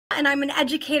and I'm an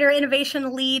educator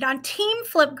innovation lead on Team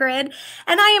Flipgrid,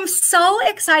 and I am so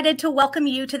excited to welcome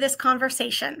you to this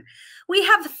conversation. We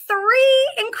have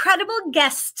three incredible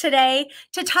guests today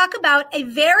to talk about a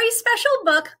very special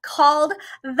book called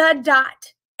The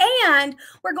Dot, and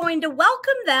we're going to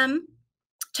welcome them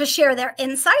to share their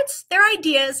insights, their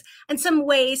ideas, and some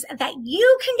ways that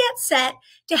you can get set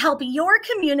to help your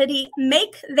community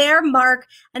make their mark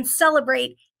and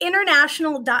celebrate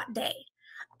International Dot Day.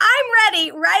 I'm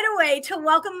ready right away to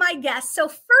welcome my guests. So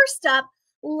first up,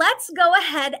 let's go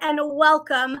ahead and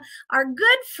welcome our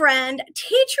good friend,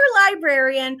 teacher,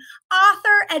 librarian,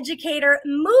 author, educator,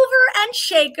 mover, and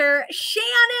shaker,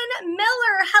 Shannon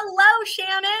Miller. Hello,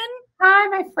 Shannon. Hi,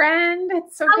 my friend.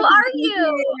 It's so good How to are be you?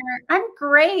 here. I'm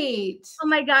great. Oh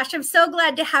my gosh, I'm so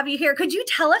glad to have you here. Could you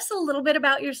tell us a little bit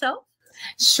about yourself?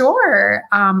 Sure.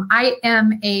 I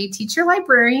am a teacher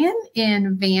librarian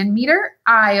in Van Meter,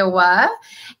 Iowa,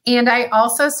 and I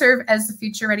also serve as the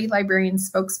Future Ready Librarian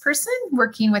spokesperson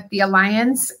working with the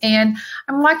Alliance. And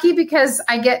I'm lucky because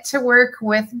I get to work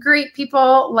with great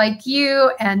people like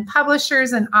you and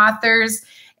publishers and authors,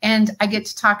 and I get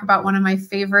to talk about one of my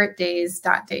favorite days,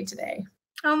 Dot Day today.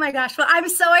 Oh my gosh. Well, I'm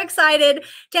so excited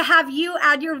to have you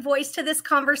add your voice to this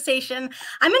conversation.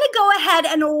 I'm going to go ahead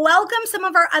and welcome some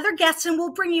of our other guests, and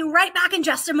we'll bring you right back in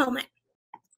just a moment.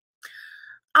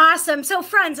 Awesome. So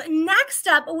friends, next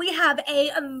up, we have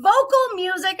a vocal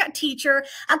music teacher,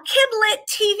 a Kidlit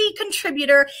TV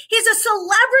contributor. He's a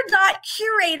Celebrity Dot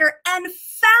curator and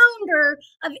founder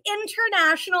of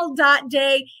International Dot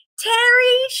Day,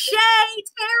 Terry Shay.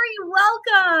 Terry,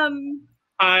 welcome.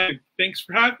 Hi, thanks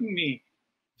for having me.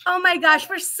 Oh my gosh,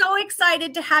 we're so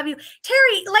excited to have you.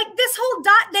 Terry, like this whole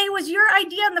Dot Day was your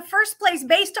idea in the first place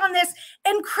based on this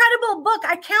incredible book.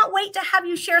 I can't wait to have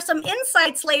you share some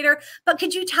insights later, but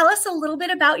could you tell us a little bit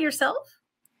about yourself?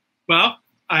 Well,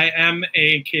 I am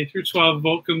a K-12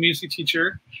 vocal music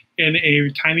teacher in a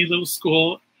tiny little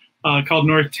school called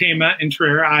North Tama in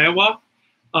Traer, Iowa.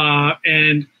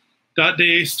 And Dot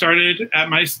Day started at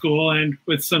my school and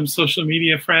with some social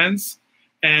media friends,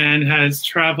 and has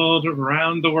traveled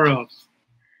around the world.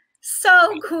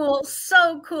 So cool,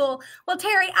 so cool. Well,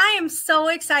 Terry, I am so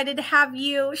excited to have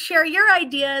you share your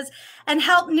ideas and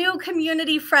help new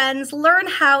community friends learn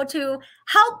how to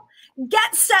help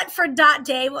get set for Dot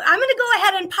Day. I'm going to go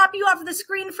ahead and pop you off the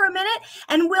screen for a minute,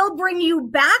 and we'll bring you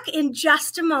back in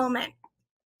just a moment.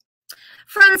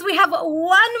 Friends, we have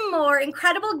one more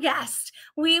incredible guest.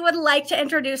 We would like to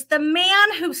introduce the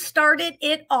man who started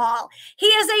it all. He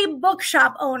is a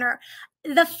bookshop owner,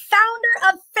 the founder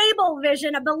of Fable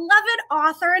Vision, a beloved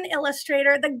author and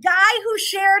illustrator, the guy who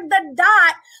shared the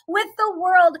dot with the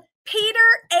world, Peter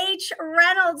H.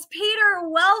 Reynolds. Peter,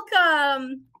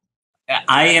 welcome.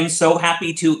 I am so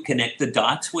happy to connect the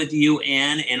dots with you,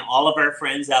 Anne, and all of our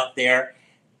friends out there.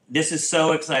 This is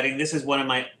so exciting. This is one of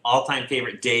my all-time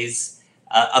favorite days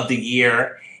of the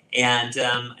year. And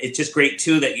it's just great,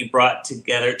 too, that you brought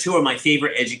together two of my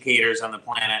favorite educators on the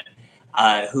planet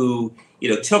who,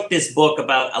 took this book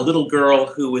about a little girl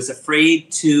who was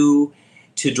afraid to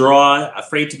draw,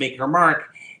 afraid to make her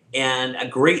mark. And a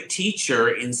great teacher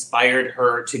inspired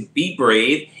her to be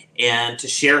brave and to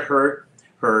share her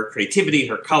creativity,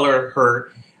 her color,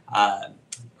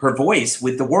 her voice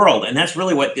with the world. And that's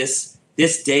really what this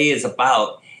day is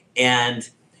about. And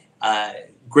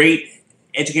great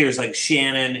educators like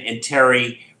Shannon and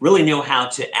Terry really know how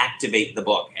to activate the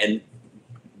book. And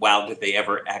wow, did they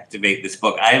ever activate this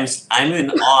book? I'm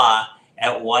in awe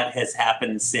at what has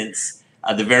happened since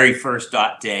the very first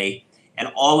Dot Day and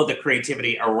all of the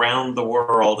creativity around the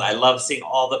world. I love seeing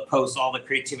all the posts, all the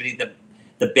creativity,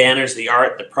 the banners, the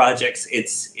art, the projects.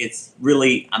 It's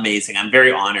really amazing. I'm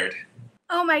very honored.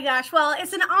 Oh my gosh. Well,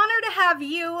 it's an honor to have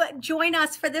you join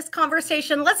us for this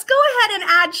conversation. Let's go ahead and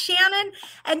add Shannon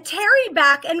and Terry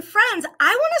back. And friends, I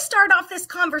want to start off this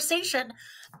conversation.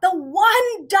 The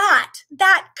one dot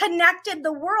that connected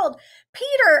the world.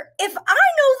 Peter, if I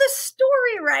know the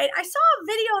story right, I saw a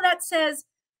video that says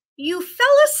you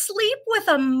fell asleep with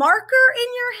a marker in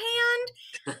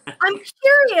your hand. I'm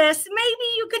curious, maybe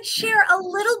you could share a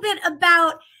little bit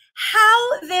about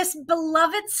how this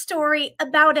beloved story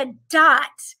about a dot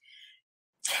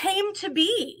came to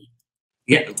be.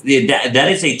 Yeah,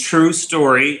 that is a true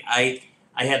story. I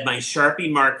had my Sharpie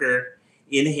marker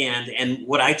in hand, and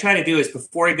what I try to do is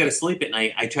before I go to sleep at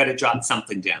night, I try to jot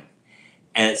something down.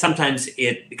 And sometimes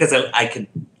because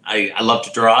I love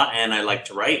to draw and I like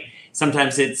to write.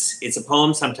 Sometimes it's a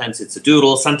poem, sometimes it's a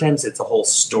doodle, sometimes it's a whole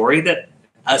story that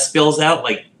spills out.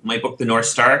 Like my book, The North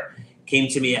Star, came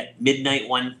to me at midnight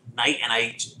one night, and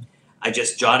I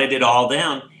just jotted it all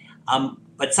down.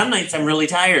 But some nights I'm really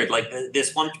tired. Like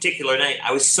this one particular night,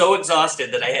 I was so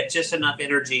exhausted that I had just enough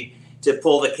energy to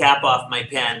pull the cap off my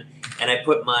pen, and I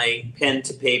put my pen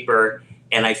to paper,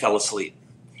 and I fell asleep.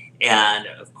 And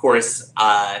of course,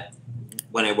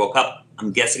 when I woke up,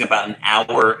 I'm guessing about an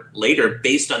hour later,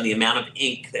 based on the amount of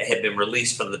ink that had been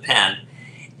released from the pen.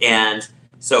 And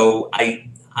so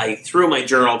I threw my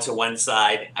journal to one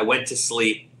side. I went to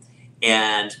sleep.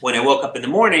 And when I woke up in the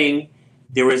morning,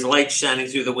 there was light shining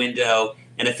through the window,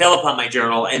 and it fell upon my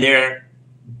journal, and there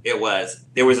it was.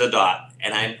 There was a dot.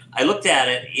 And I looked at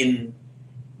it in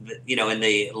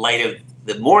the light of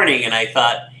the morning, and I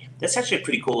thought, that's actually a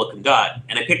pretty cool looking dot.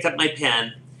 And I picked up my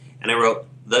pen, and I wrote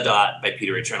The Dot by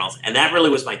Peter H. Reynolds. And that really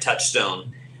was my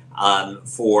touchstone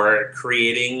for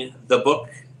creating the book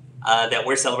that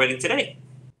we're celebrating today.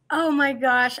 Oh my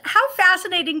gosh, how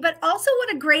fascinating, but also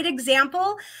what a great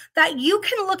example that you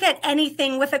can look at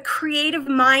anything with a creative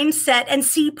mindset and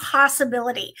see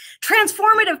possibility,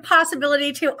 transformative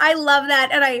possibility too. I love that.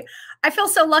 And I feel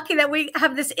so lucky that we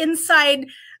have this inside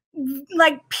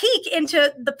peek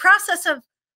into the process of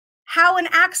how an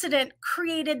accident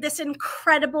created this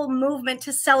incredible movement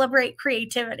to celebrate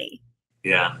creativity.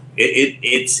 Yeah, it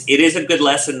is a good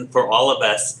lesson for all of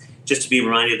us, just to be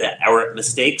reminded that our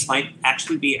mistakes might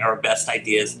actually be our best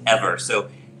ideas ever. So,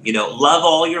 love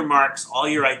all your marks, all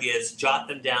your ideas, jot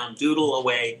them down, doodle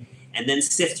away, and then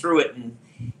sift through it, and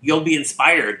you'll be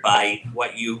inspired by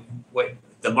what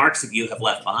the marks that you have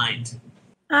left behind.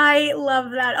 I love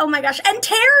that. Oh my gosh. And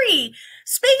Terry,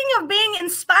 speaking of being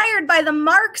inspired by the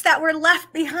marks that were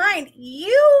left behind,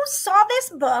 you saw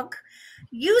this book,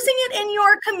 using it in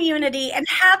your community, and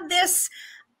had this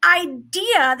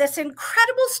idea, this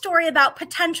incredible story about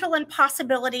potential and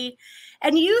possibility.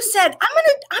 And you said, I'm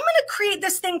gonna create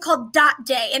this thing called Dot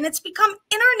Day, and it's become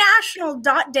International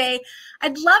Dot Day.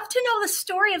 I'd love to know the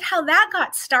story of how that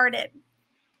got started.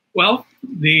 Well,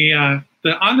 the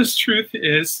honest truth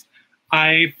is,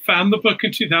 I found the book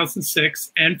in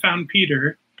 2006 and found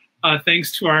Peter,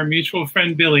 thanks to our mutual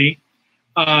friend Billy.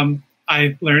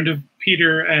 I learned of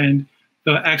Peter and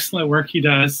the excellent work he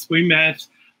does. We met.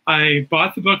 I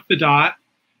bought the book, The Dot,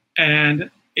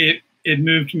 and it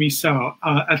moved me so.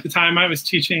 At the time, I was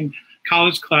teaching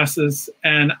college classes,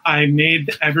 and I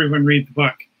made everyone read the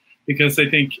book because I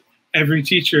think every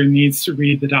teacher needs to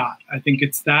read The Dot. I think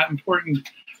it's that important.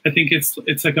 I think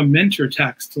it's like a mentor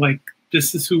text, like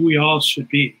this is who we all should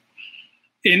be.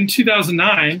 In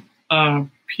 2009,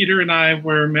 Peter and I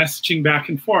were messaging back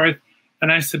and forth,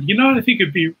 and I said, you know what I think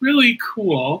would be really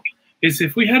cool is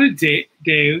if we had a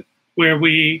day where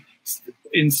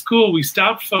in school, we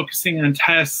stopped focusing on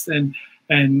tests and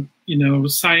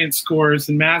science scores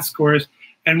and math scores,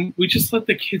 and we just let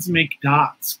the kids make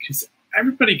dots, because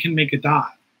everybody can make a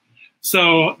dot.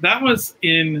 So that was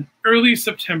in early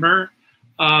September.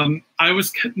 I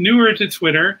was newer to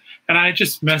Twitter, and I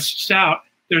just messaged out,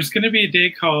 there's going to be a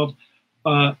day called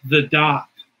the Dot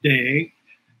Day.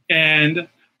 And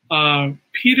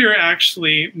Peter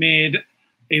actually made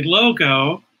a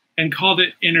logo and called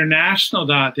it International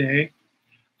Dot Day,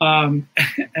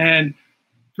 and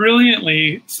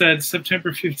brilliantly said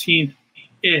September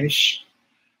 15th-ish,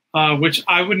 which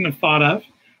I wouldn't have thought of,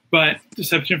 but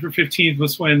September 15th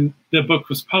was when the book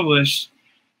was published.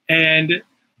 And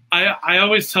I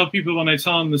always tell people when I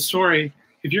tell them the story,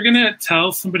 if you're going to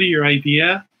tell somebody your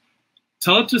idea,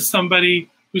 tell it to somebody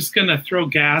who's going to throw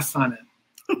gas on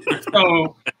it.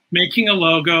 So making a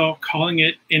logo, calling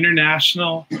it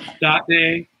International Dot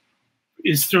Day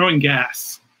is throwing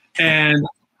gas. And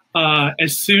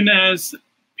as soon as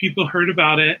people heard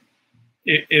about it,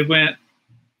 it went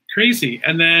crazy.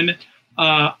 And then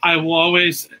I will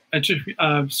always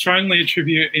strongly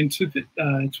attribute into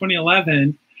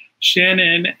 2011,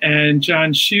 Shannon and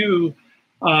John Shu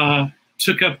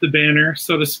took up the banner,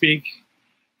 so to speak,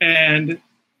 and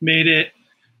made it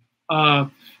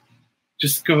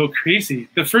just go crazy.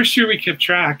 The first year we kept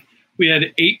track, we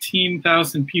had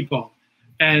 18,000 people.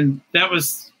 And that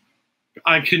was,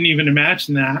 I couldn't even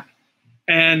imagine that.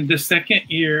 And the second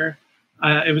year,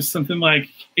 it was something like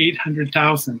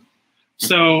 800,000.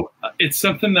 So it's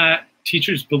something that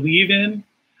teachers believe in.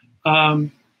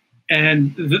 And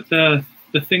the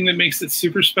thing that makes it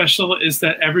super special is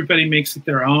that everybody makes it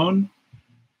their own.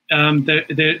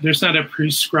 There's not a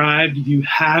prescribed, you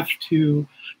have to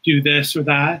do this or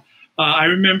that. I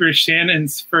remember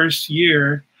Shannon's first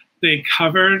year, they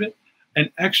covered an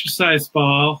exercise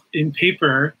ball in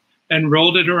paper and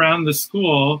rolled it around the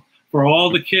school for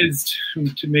all the kids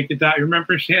to make a dot. You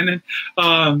remember, Shannon?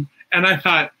 And I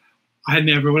thought, I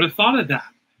never would have thought of that.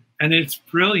 And it's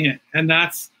brilliant. And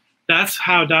that's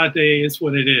how Dot Day is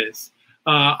what it is.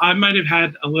 I might have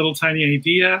had a little tiny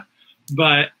idea,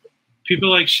 but people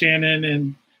like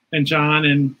Shannon and John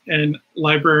and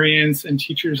librarians and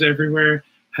teachers everywhere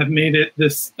have made it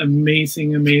this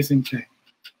amazing, amazing thing.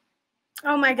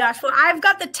 Oh my gosh. Well, I've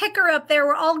got the ticker up there.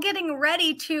 We're all getting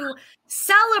ready to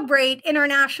celebrate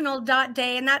International Dot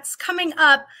Day, and that's coming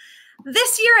up.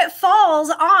 This year it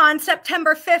falls on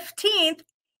September 15th,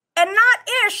 and not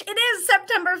ish, it is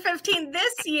September 15th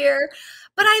this year.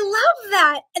 But I love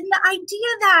that. And the idea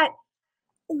that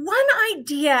one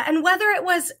idea, and whether it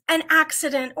was an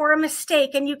accident or a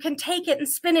mistake, and you can take it and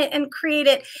spin it and create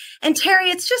it. And Terry,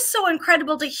 it's just so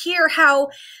incredible to hear how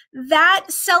that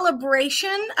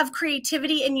celebration of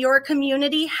creativity in your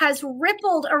community has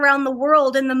rippled around the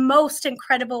world in the most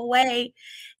incredible way.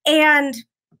 And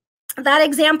that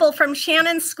example from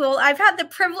Shannon's school, I've had the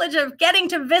privilege of getting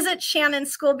to visit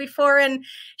Shannon's school before. And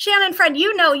Shannon, friend,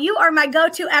 you know, you are my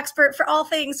go-to expert for all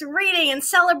things reading and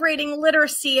celebrating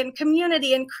literacy and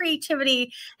community and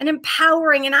creativity and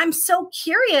empowering. And I'm so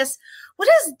curious, what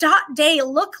does Dot Day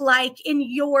look like in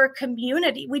your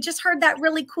community? We just heard that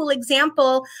really cool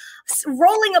example,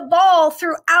 rolling a ball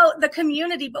throughout the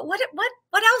community. But what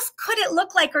else could it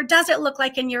look like, or does it look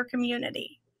like in your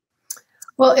community?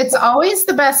 Well, it's always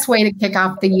the best way to kick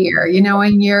off the year. You know,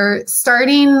 when you're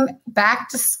starting back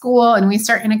to school, and we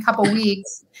start in a couple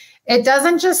weeks, it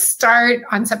doesn't just start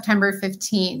on September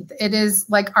 15th. It is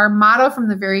like our motto from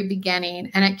the very beginning,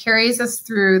 and it carries us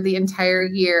through the entire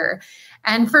year.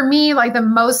 And for me, like, the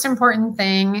most important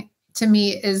thing to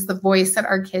me is the voice that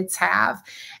our kids have.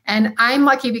 And I'm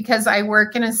lucky because I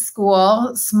work in a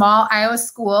school, small Iowa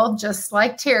school, just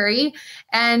like Terry.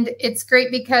 And it's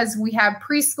great because we have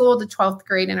preschool to 12th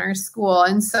grade in our school.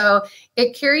 And so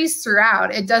it carries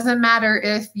throughout. It doesn't matter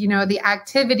if, you know, the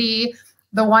activity,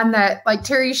 the one that like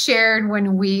Terry shared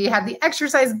when we had the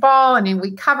exercise ball and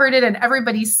we covered it and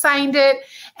everybody signed it.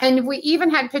 And we even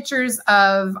had pictures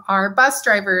of our bus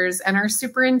drivers and our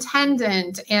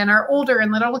superintendent and our older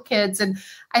and little kids. And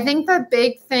I think the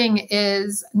big thing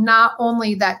is not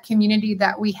only that community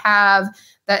that we have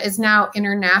that is now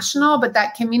international, but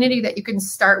that community that you can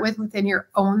start with within your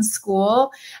own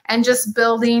school and just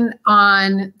building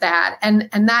on that. And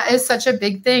that is such a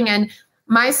big thing. And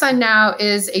my son now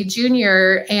is a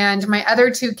junior, and my other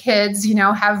two kids, you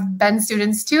know, have been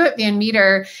students too at Van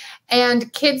Meter.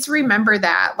 And kids remember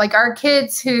that. Like our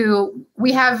kids who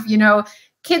we have, you know,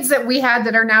 kids that we had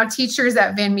that are now teachers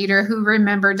at Van Meter who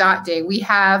remember Dot Day. We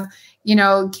have, you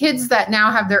know, kids that now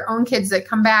have their own kids that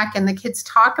come back and the kids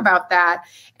talk about that.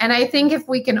 And I think if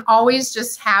we can always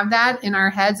just have that in our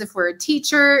heads, if we're a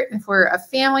teacher, if we're a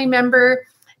family member,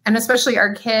 and especially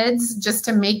our kids, just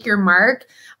to make your mark,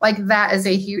 like that is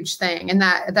a huge thing. And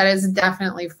that is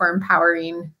definitely for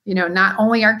empowering, you know, not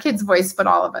only our kids' voice, but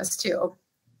all of us too.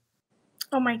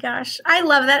 Oh my gosh, I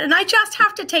love that. And I just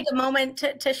have to take a moment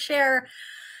to share.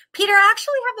 Peter, I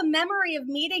actually have a memory of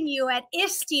meeting you at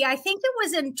ISTE. I think it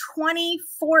was in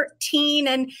 2014.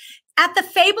 And at the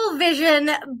Fable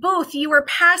Vision booth, you were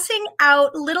passing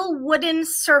out little wooden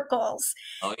circles.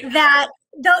 Oh, yeah. That,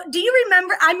 do you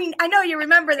remember? I mean, I know you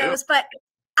remember those, but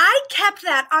I kept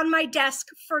that on my desk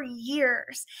for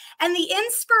years. And the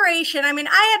inspiration, I mean,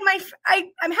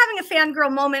 I'm having a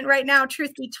fangirl moment right now,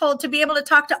 truth be told, to be able to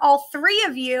talk to all three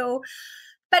of you.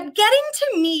 But getting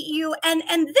to meet you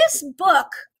and this book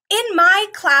in my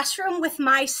classroom with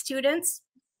my students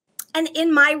and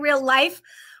in my real life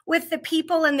with the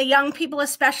people and the young people,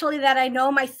 especially that I know,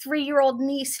 my 3-year-old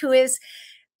niece who is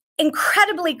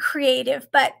incredibly creative.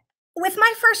 But with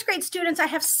my first grade students, I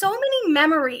have so many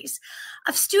memories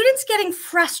of students getting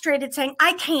frustrated saying,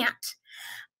 I can't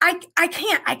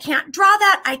draw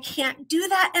that. I can't do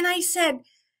that. And I said,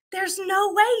 there's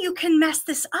no way you can mess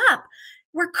this up.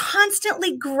 We're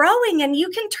constantly growing and you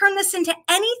can turn this into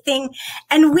anything.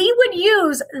 And we would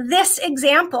use this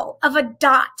example of a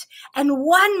dot and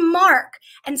one mark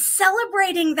and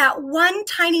celebrating that one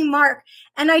tiny mark.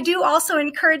 And I do also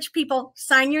encourage people,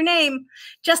 sign your name,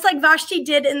 just like Vashti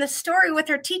did in the story with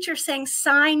her teacher saying,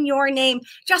 sign your name,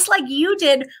 just like you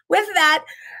did with that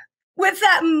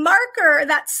marker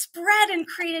that spread and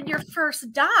created your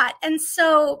first dot. And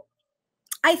so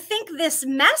I think this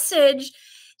message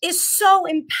is so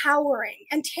empowering.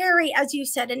 And Terry, as you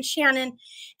said, and Shannon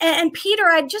and Peter,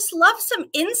 I'd just love some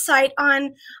insight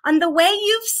on the way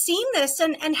you've seen this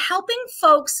and helping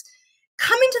folks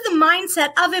come into the mindset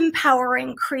of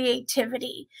empowering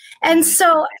creativity. And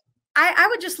so I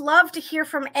would just love to hear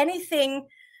from anything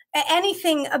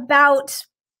about,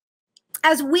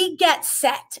 as we get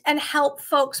set and help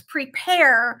folks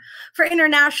prepare for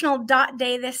International Dot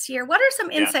Day this year, what are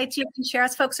some insights you can share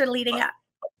as folks are leading up?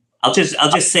 I'll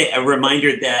just say a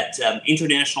reminder that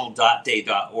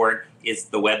international.day.org is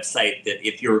the website that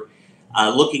if you're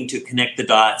looking to connect the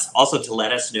dots, also to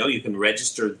let us know, you can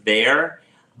register there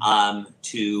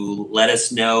to let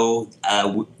us know,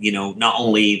 not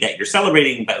only that you're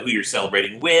celebrating, but who you're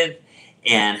celebrating with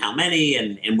and how many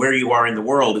and where you are in the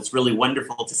world. It's really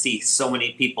wonderful to see so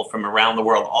many people from around the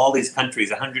world, all these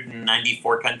countries,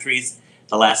 194 countries,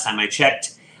 the last time I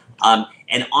checked.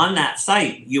 And on that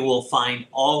site, you will find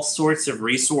all sorts of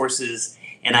resources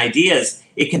and ideas.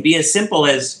 It can be as simple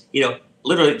as,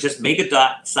 literally just make a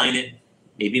dot, sign it,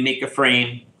 maybe make a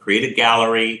frame, create a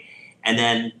gallery, and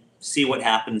then see what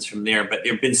happens from there. But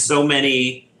there have been so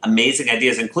many amazing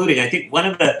ideas, including, I think, one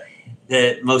of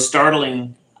the most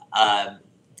startling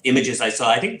images I saw,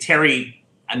 I think, Terry,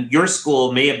 your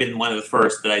school may have been one of the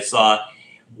first that I saw,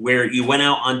 where you went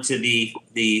out onto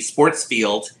the sports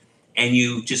field and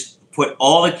you just put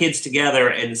all the kids together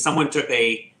and someone took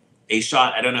a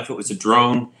shot. I don't know if it was a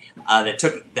drone that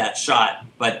took that shot,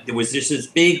 but there was just this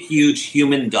big, huge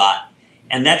human dot.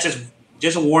 And that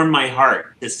just warmed my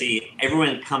heart to see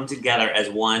everyone come together as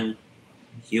one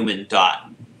human dot.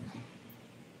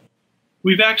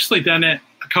 We've actually done it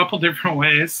a couple different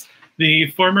ways.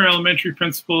 The former elementary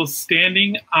principals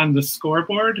standing on the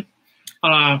scoreboard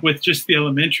with just the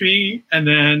elementary. And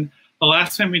then the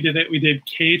last time we did it, we did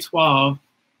K-12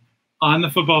 on the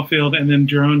football field and then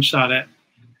drone shot it.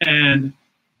 And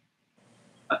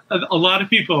a lot of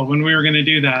people, when we were going to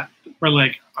do that, were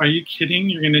like, are you kidding?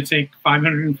 You're going to take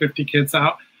 550 kids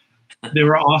out? They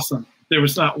were awesome. There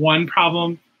was not one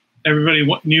problem. Everybody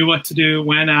knew what to do,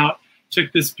 went out,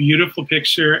 took this beautiful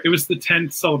picture. It was the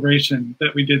 10th celebration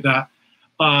that we did that.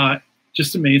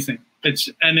 Just amazing.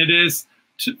 It is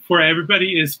for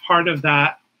everybody is part of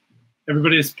that.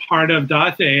 Everybody is part of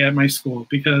Dot Day at my school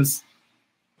because,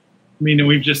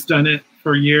 we've just done it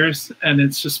for years and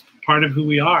it's just part of who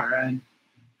we are.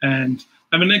 And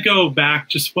I'm going to go back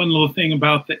just one little thing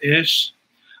about the Ish.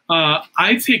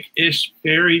 I take Ish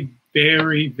very,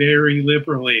 very, very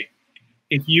liberally.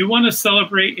 If you want to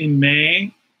celebrate in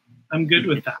May, I'm good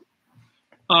with that.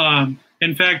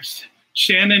 In fact,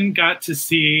 Shannon got to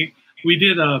see, we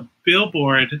did a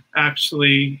billboard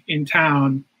actually in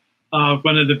town,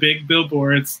 one of the big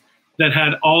billboards that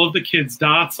had all of the kids'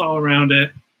 dots all around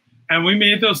it. And we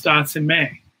made those dots in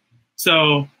May.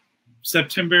 So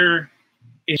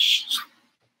September-ish.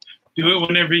 Do it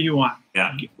whenever you want.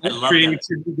 Yeah, I love that.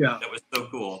 Go. That was so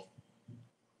cool.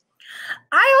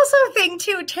 I also think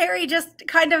too, Terry, just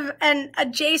kind of an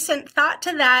adjacent thought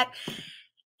to that,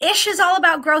 Ish is all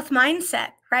about growth mindset,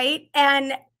 right?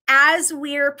 And as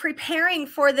we're preparing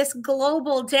for this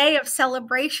global day of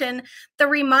celebration, the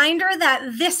reminder that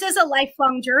this is a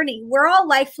lifelong journey. We're all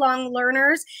lifelong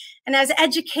learners. And as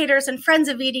educators and friends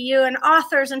of EDU and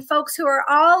authors and folks who are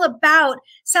all about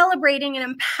celebrating and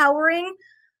empowering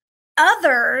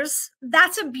others,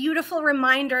 that's a beautiful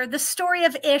reminder. The story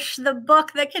of Ish, the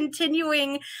book, the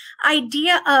continuing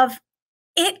idea of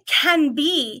it can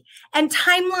be, and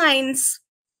timelines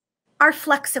are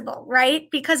flexible, right?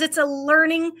 Because it's a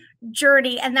learning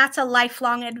journey and that's a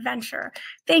lifelong adventure.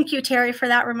 Thank you, Terry, for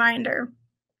that reminder.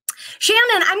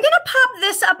 Shannon, I'm going to pop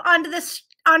this up onto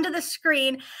the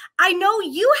screen. I know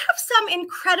you have some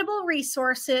incredible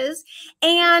resources,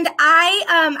 and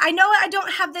I know I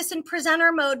don't have this in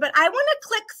presenter mode, but I want to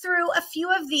click through a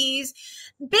few of these.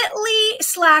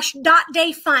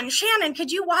 bit.ly/.dayfun. Shannon,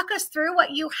 could you walk us through what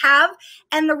you have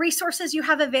and the resources you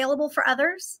have available for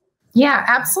others? Yeah,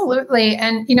 absolutely.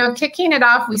 And, kicking it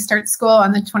off, we start school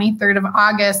on the 23rd of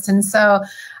August. And so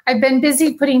I've been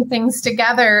busy putting things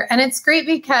together. And it's great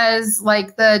because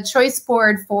the choice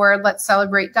board for Let's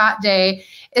Celebrate Dot Day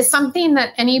is something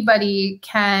that anybody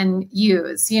can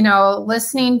use.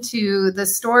 Listening to the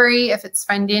story, if it's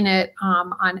finding it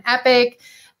on Epic.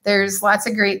 There's lots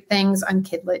of great things on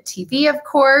Kidlit TV, of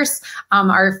course,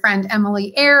 our friend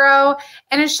Emily Arrow.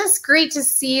 And it's just great to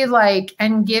see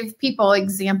and give people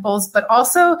examples, but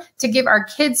also to give our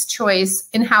kids choice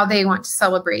in how they want to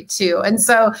celebrate too. And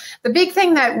so the big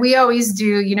thing that we always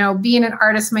do, being an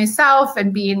artist myself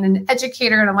and being an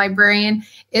educator and a librarian,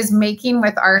 is making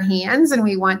with our hands. And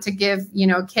we want to give,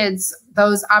 kids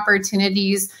those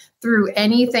opportunities through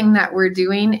anything that we're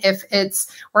doing. If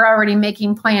we're already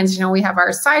making plans, we have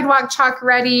our sidewalk chalk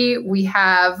ready, we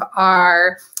have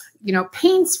our,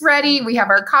 paints ready, we have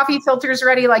our coffee filters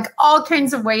ready, all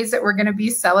kinds of ways that we're going to be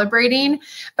celebrating.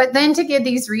 But then to give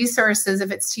these resources,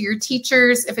 if it's to your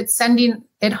teachers, if it's sending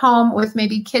it home with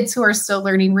maybe kids who are still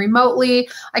learning remotely,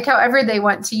 however they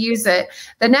want to use it.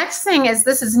 The next thing is,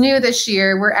 this is new this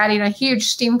year, we're adding a huge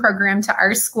STEAM program to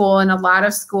our school, and a lot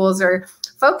of schools are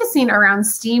focusing around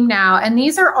STEAM now. And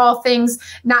these are all things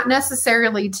not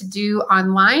necessarily to do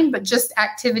online, but just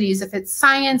activities. If it's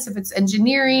science, if it's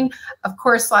engineering, of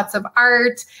course, lots of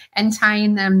art, and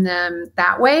tying them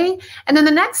that way. And then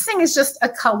the next thing is just a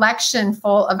collection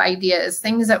full of ideas,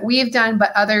 things that we've done,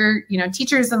 but other,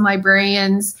 teachers and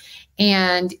librarians,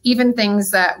 and even things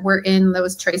that were in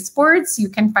those choice boards. You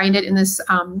can find it in this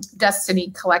Destiny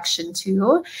collection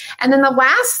too. And then the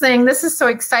last thing, this is so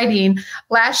exciting.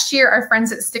 Last year, our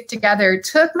friends at Stick Together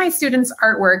took my students'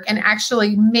 artwork and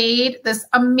actually made this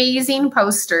amazing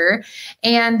poster.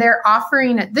 And they're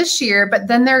offering it this year, but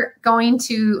then they're going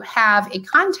to have a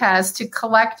contest to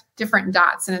collect different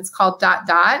dots, and it's called Dot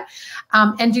Dot,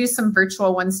 and do some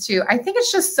virtual ones too. I think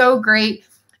it's just so great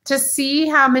to see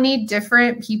how many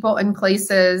different people and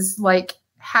places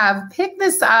have picked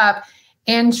this up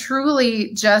and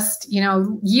truly just,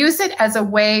 use it as a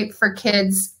way for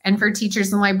kids and for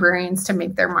teachers and librarians to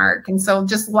make their mark. And so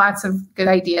just lots of good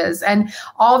ideas. And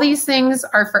all these things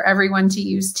are for everyone to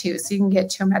use too. So you can get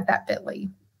to them at that bit.ly.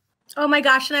 Oh my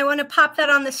gosh. And I want to pop that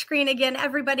on the screen again,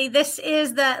 everybody. This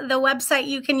is the website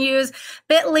you can use,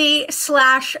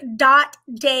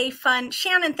 bit.ly/.dayfun.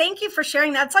 Shannon, thank you for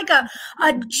sharing that. It's like a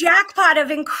jackpot of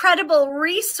incredible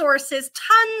resources,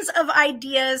 tons of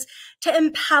ideas to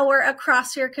empower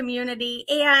across your community.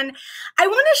 And I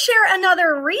want to share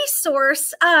another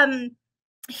resource.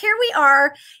 Here we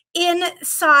are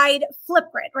inside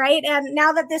Flipgrid, right? And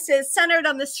now that this is centered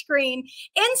on the screen,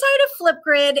 inside of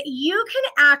Flipgrid, you can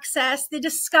access the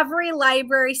Discovery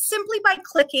Library simply by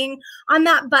clicking on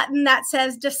that button that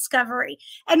says Discovery.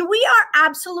 And we are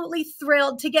absolutely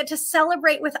thrilled to get to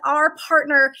celebrate with our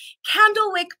partner,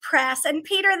 Candlewick Press. And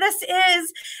Peter, this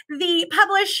is the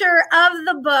publisher of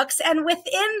the books. And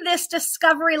within this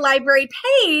Discovery Library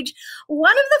page,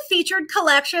 one of the featured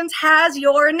collections has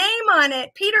your name on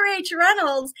it, Peter H.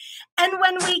 Reynolds. And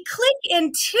when we click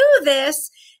into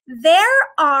this, there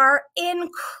are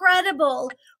incredible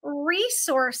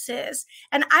resources.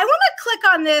 And I want to click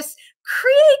on this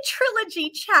Create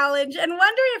Trilogy Challenge and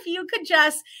wonder if you could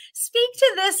just speak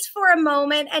to this for a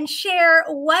moment and share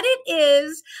what it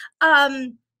is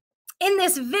in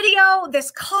this video, this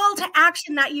call to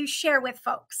action that you share with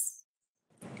folks.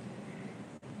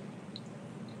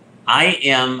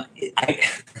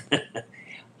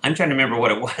 I'm trying to remember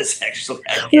what it was, actually.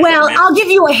 Well, I'll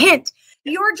give you a hint.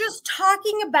 You're just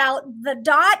talking about the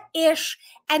dot-ish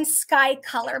and sky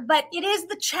color, but it is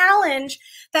the challenge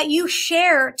that you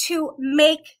share to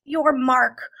make your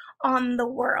mark on the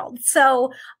world.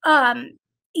 So,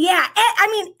 yeah, I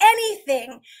mean,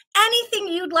 anything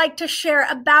you'd like to share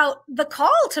about the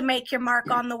call to make your mark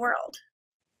on the world.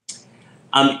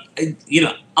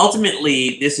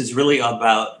 Ultimately, this is really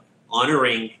about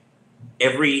honoring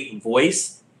every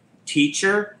voice,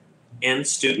 teacher and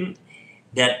student,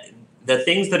 that the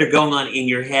things that are going on in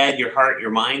your head, your heart,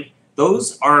 your mind,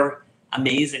 those are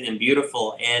amazing and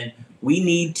beautiful. And we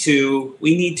need to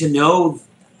know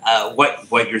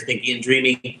what you're thinking and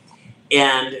dreaming.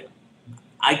 And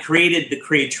I created the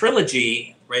Create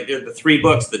Trilogy, right there, the 3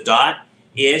 books, the Dot,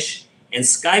 Ish, and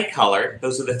Sky Color.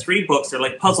 Those are the 3 books. They're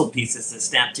like puzzle pieces that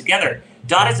snap together.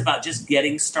 Dot is about just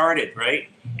getting started, right?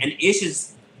 And Ish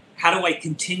is, how do I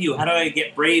continue? How do I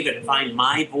get brave and find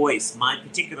my voice, my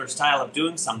particular style of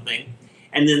doing something?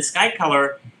 And then Sky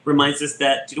Color reminds us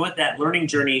that, you know what, that learning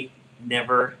journey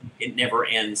never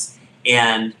ends.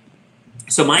 And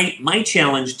so my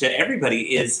challenge to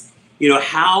everybody is,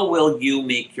 how will you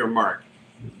make your mark?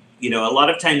 A lot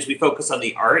of times we focus on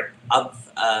the art of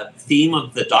theme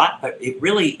of the dot, but it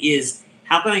really is,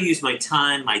 how can I use my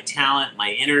time, my talent,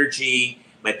 my energy,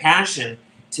 my passion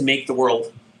to make the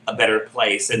world a better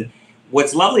place? And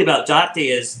what's lovely about Dot Day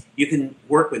is you can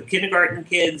work with kindergarten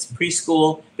kids,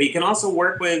 preschool, but you can also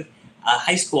work with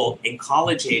high school and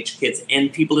college age kids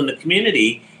and people in the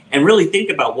community, and really think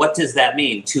about, what does that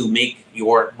mean to make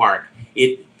your mark?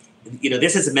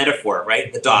 This is a metaphor,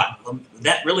 right? The dot.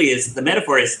 That really is, the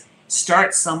metaphor is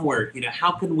start somewhere.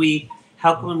 How can we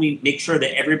make sure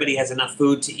that everybody has enough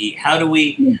food to eat? How do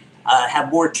we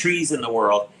have more trees in the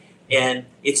world? And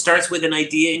it starts with an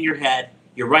idea in your head.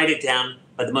 You write it down,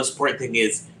 but the most important thing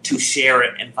is to share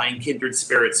it and find kindred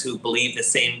spirits who believe the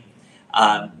same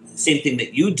thing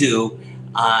that you do,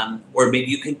 or maybe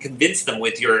you can convince them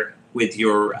with your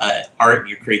art,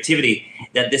 your creativity,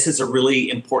 that this is a really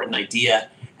important idea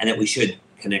and that we should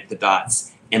connect the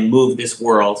dots and move this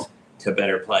world to a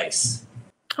better place.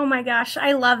 Oh my gosh,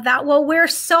 I love that. Well, we're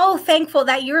so thankful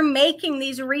that you're making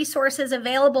these resources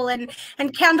available, and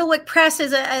Candlewick Press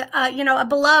is a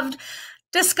beloved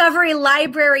Discovery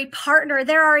Library partner.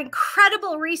 There are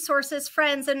incredible resources,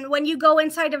 friends. And when you go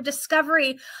inside of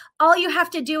Discovery, all you have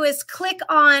to do is click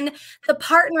on the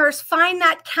partners, find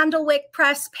that Candlewick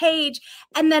Press page,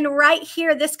 and then right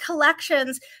here, this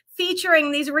collections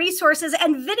featuring these resources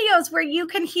and videos where you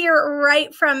can hear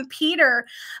right from Peter.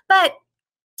 But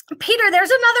Peter, there's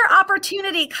another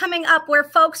opportunity coming up where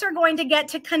folks are going to get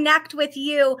to connect with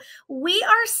you. We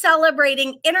are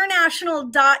celebrating International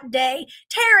Dot Day.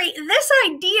 Terry, this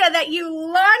idea that you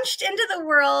launched into the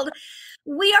world,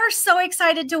 we are so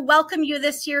excited to welcome you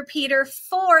this year, Peter,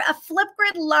 for a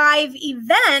Flipgrid Live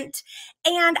event.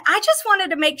 And I just wanted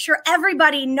to make sure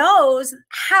everybody knows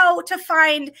how to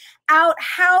find out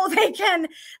how they can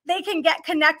get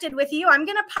connected with you. I'm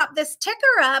going to pop this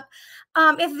ticker up.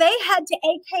 If they head to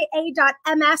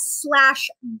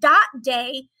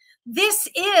aka.ms/.day, this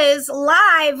is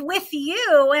live with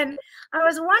you. And I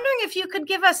was wondering if you could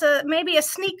give us maybe a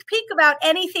sneak peek about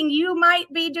anything you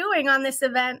might be doing on this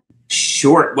event.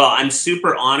 Sure. Well, I'm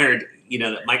super honored,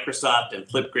 that Microsoft and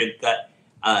Flipgrid got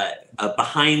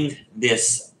behind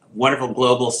this wonderful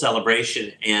global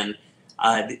celebration, and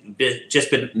just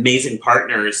been amazing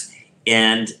partners.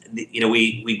 And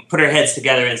we put our heads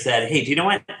together and said, hey, do you know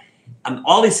what?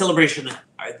 All these celebrations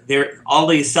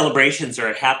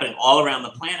are happening all around the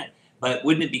planet, but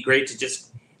wouldn't it be great to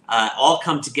just all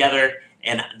come together,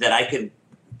 and that I could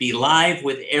be live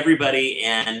with everybody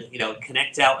and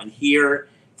connect out and hear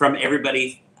from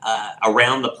everybody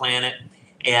around the planet.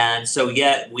 And so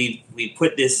we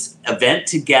put this event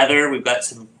together. We've got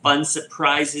some fun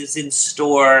surprises in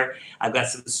store. I've got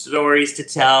some stories to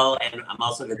tell, and I'm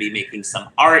also going to be making some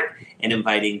art and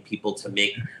inviting people to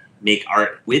make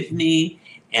art with me.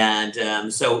 And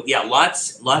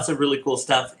lots of really cool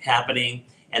stuff happening.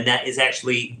 And that is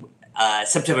actually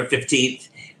September 15th.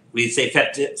 We say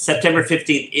September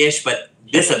 15th-ish, but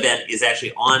this event is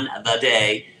actually on the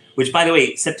day, which, by the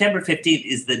way, September 15th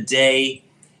is the day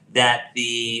that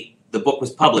the book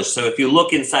was published. So if you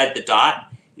look inside the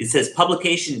dot, it says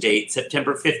publication date,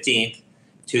 September 15th,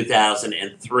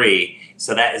 2003.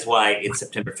 So that is why it's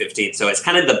September 15th. So it's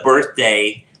kind of the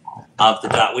birthday of the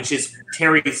dot, which is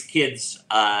Terry's kids.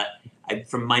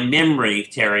 From my memory,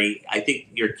 Terry, I think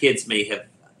your kids may have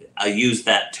used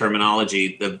that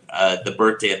terminology. The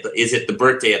birthday of is it the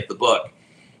birthday of the book?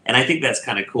 And I think that's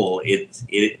kind of cool.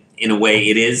 It in a way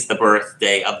it is the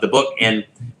birthday of the book, and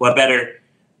what better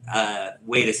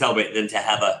way to celebrate than to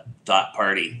have a dot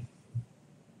party?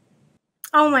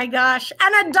 Oh my gosh!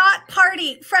 And a dot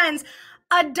party, friends.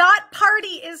 A dot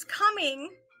party is coming.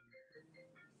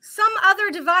 Some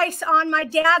other device on my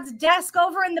dad's desk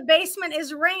over in the basement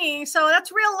is ringing. So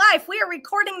that's real life. We are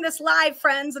recording this live,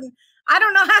 friends, and I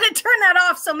don't know how to turn that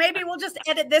off. So maybe we'll just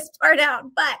edit this part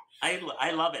out. But I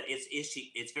love it. It's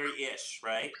ishy. It's very ish,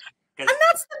 right? And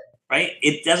that's right.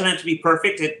 It doesn't have to be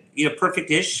perfect.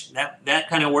 Perfect-ish. That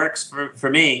kind of works for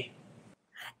me.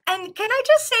 And can I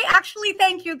just say, actually,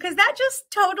 thank you, because that just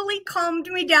totally calmed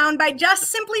me down by just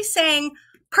simply saying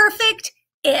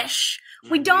perfect-ish.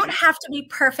 We don't have to be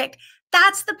perfect.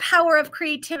 That's the power of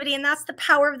creativity, and that's the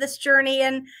power of this journey.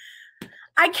 And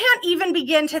I can't even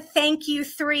begin to thank you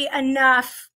three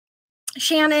enough,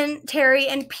 Shannon, Terry,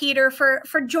 and Peter, for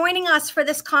joining us for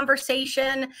this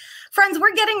conversation. Friends,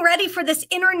 we're getting ready for this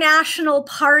international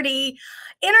party,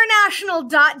 International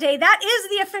Dot Day. That is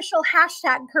the official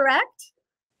hashtag, correct?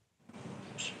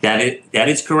 That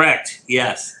is correct,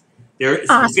 yes. There are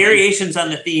awesome variations on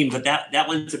the theme, but that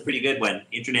one's a pretty good one,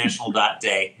 International Dot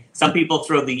Day. Some people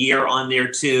throw the year on there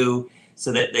too,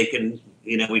 so that they can,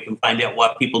 we can find out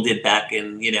what people did back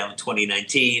in,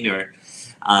 2019 or,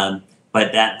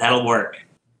 but that'll work.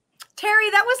 Terry,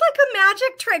 that was like a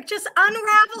magic trick, just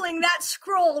unraveling that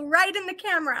scroll right in the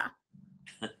camera.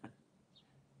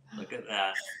 Look at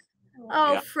that.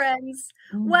 Oh, yeah. Friends.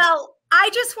 Well, I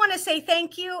just want to say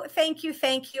thank you.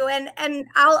 And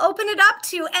I'll open it up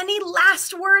to any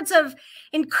last words of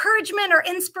encouragement or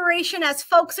inspiration as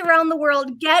folks around the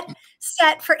world get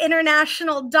set for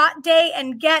International Dot Day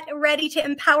and get ready to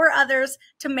empower others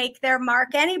to make their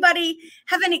mark. Anybody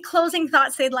have any closing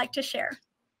thoughts they'd like to share?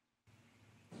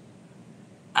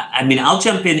 I mean, I'll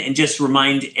jump in and just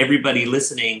remind everybody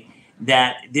listening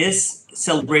that this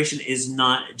celebration is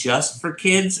not just for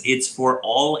kids, it's for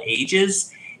all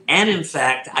ages. And in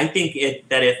fact, I think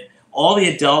that if all the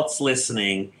adults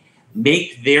listening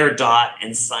make their dot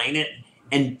and sign it,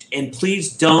 and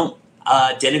please don't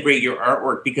denigrate your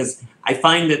artwork, because I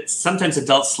find that sometimes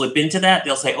adults slip into that.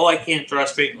 They'll say, oh, I can't draw a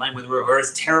straight line with a ruler, or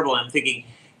it's terrible. I'm thinking,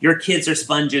 your kids are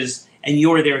sponges and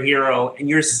you're their hero, and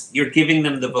you're giving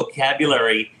them the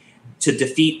vocabulary to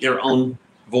defeat their own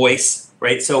voice,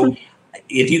 right? So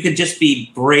if you could just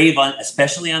be brave on,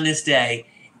 especially on this day,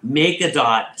 make a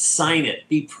dot, sign it,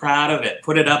 be proud of it,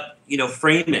 put it up,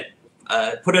 frame it,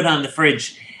 put it on the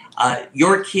fridge.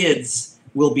 Your kids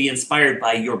will be inspired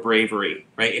by your bravery,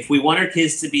 right? If we want our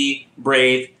kids to be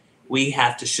brave, we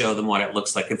have to show them what it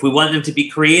looks like. If we want them to be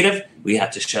creative, we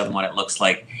have to show them what it looks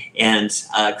like. And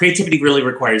creativity really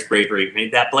requires bravery,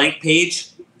 right? That blank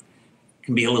page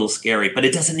can be a little scary, but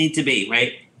it doesn't need to be,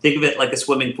 right? Think of it like a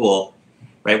swimming pool,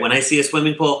 right? When I see a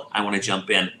swimming pool, I want to jump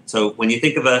in. So when you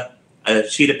think of a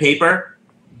sheet of paper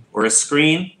or a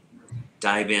screen,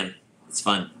 dive in. It's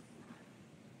fun.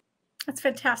 That's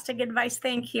fantastic advice.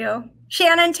 Thank you.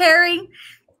 Shannon, Terry,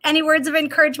 any words of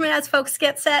encouragement as folks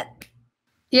get set?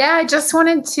 Yeah, I just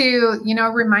wanted to,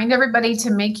 remind everybody to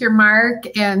make your mark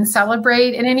and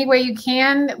celebrate in any way you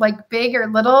can, like big or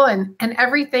little, and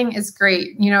everything is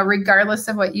great, regardless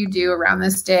of what you do around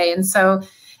this day. And so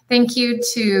thank you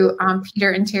to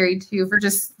Peter and Terry too for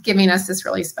just giving us this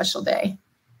really special day.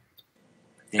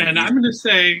 And I'm going to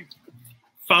say,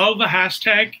 follow the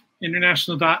hashtag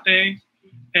International Dot Day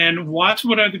and watch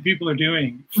what other people are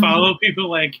doing. Follow people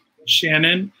like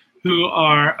Shannon, who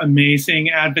are amazing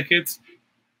advocates,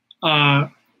 who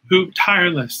are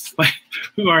tireless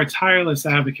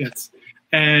advocates,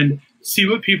 and see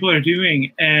what people are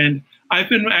doing. And I've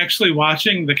been actually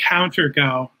watching the counter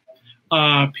go,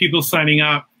 people signing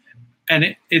up,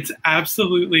 and it's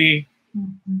absolutely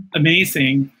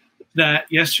amazing that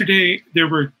yesterday there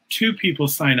were 2 people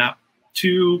sign up,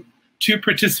 two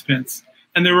participants,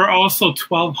 and there were also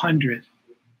 1,200.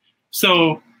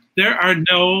 So there are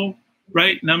no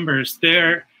right numbers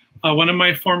there. One of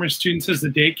my former students has a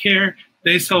daycare.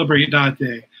 They celebrate Dot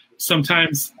Day.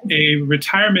 Sometimes a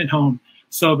retirement home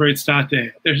celebrates Dot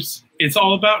Day. It's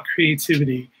all about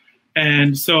creativity.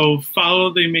 And so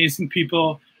follow the amazing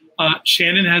people.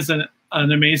 Shannon has an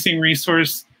amazing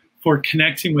resource for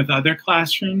connecting with other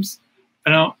classrooms.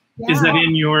 Is that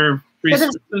in your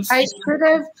resources?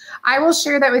 I will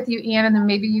share that with you, Anne, and then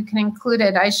maybe you can include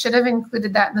it. I should have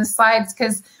included that in the slides,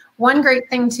 because one great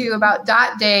thing too about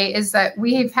Dot Day is that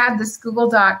we've had this Google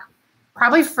Doc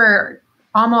probably for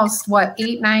almost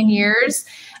 8-9 years.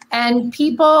 And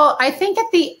people, I think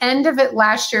at the end of it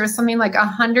last year was something like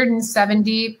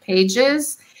 170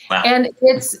 pages. Wow. And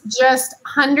it's just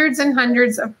hundreds and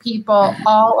hundreds of people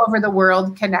all over the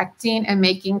world connecting and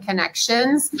making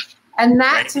connections. And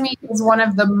that to me is one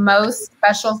of the most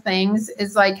special things,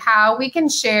 is like how we can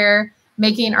share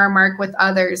making our mark with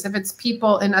others. If it's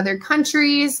people in other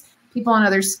countries, people in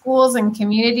other schools and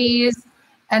communities.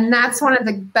 And that's one of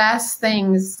the best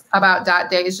things about Dot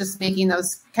Day, is just making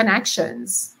those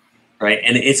connections. Right.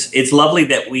 And it's lovely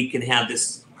that we can have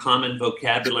this common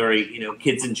vocabulary,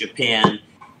 kids in Japan,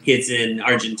 kids in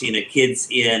Argentina, kids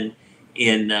in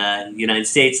United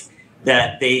States,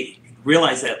 that they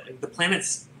realize that the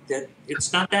planet's, that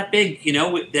it's not that big,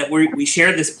 that we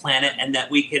share this planet, and that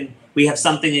we have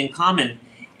something in common.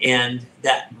 And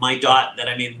that my dot that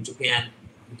I made in Japan,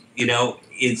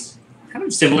 is kind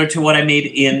of similar to what I made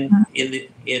in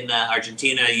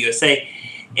Argentina, USA.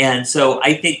 And so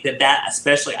I think that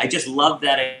especially, I just love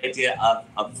that idea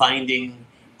of finding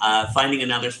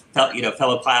another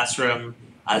fellow classroom,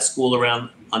 school around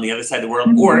on the other side of the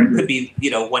world, or it could be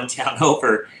one town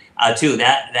over too.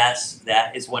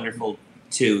 That is wonderful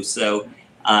too. So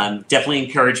definitely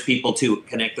encourage people to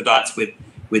connect the dots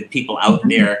with people out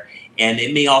there. And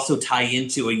it may also tie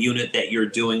into a unit that you're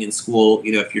doing in school.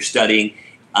 If you're studying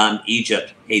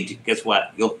Egypt, hey, guess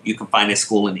what? You can find a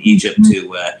school in Egypt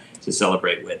to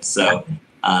celebrate with. So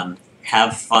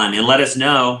have fun and let us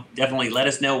know. Definitely let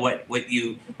us know what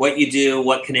you do,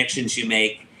 what connections you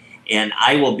make. And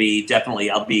I'll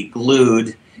be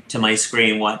glued to my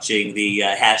screen watching the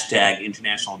hashtag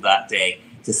International Dot Day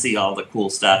to see all the cool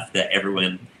stuff that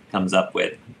everyone comes up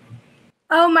with.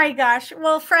 Oh my gosh.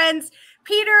 Well, friends,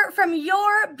 Peter, from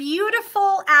your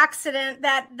beautiful accident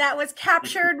that was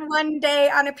captured one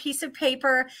day on a piece of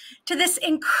paper to this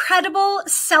incredible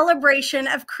celebration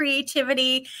of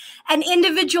creativity and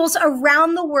individuals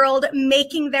around the world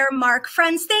making their mark.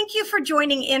 Friends, thank you for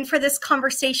joining in for this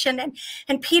conversation.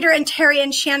 And Peter and Terry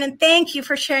and Shannon, thank you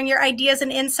for sharing your ideas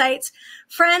and insights.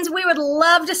 Friends, we would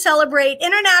love to celebrate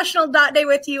International Dot Day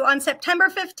with you on September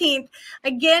 15th.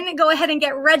 Again, go ahead and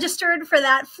get registered for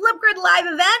that Flipgrid Live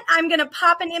event. I'm going to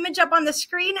pop an image up on the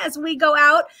screen as we go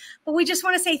out. But we just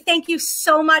want to say thank you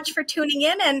so much for tuning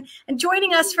in and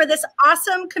joining us for this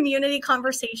awesome community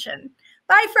conversation.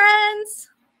 Bye, friends.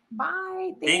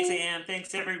 Bye. Thanks, Anne.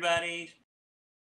 Thanks, everybody.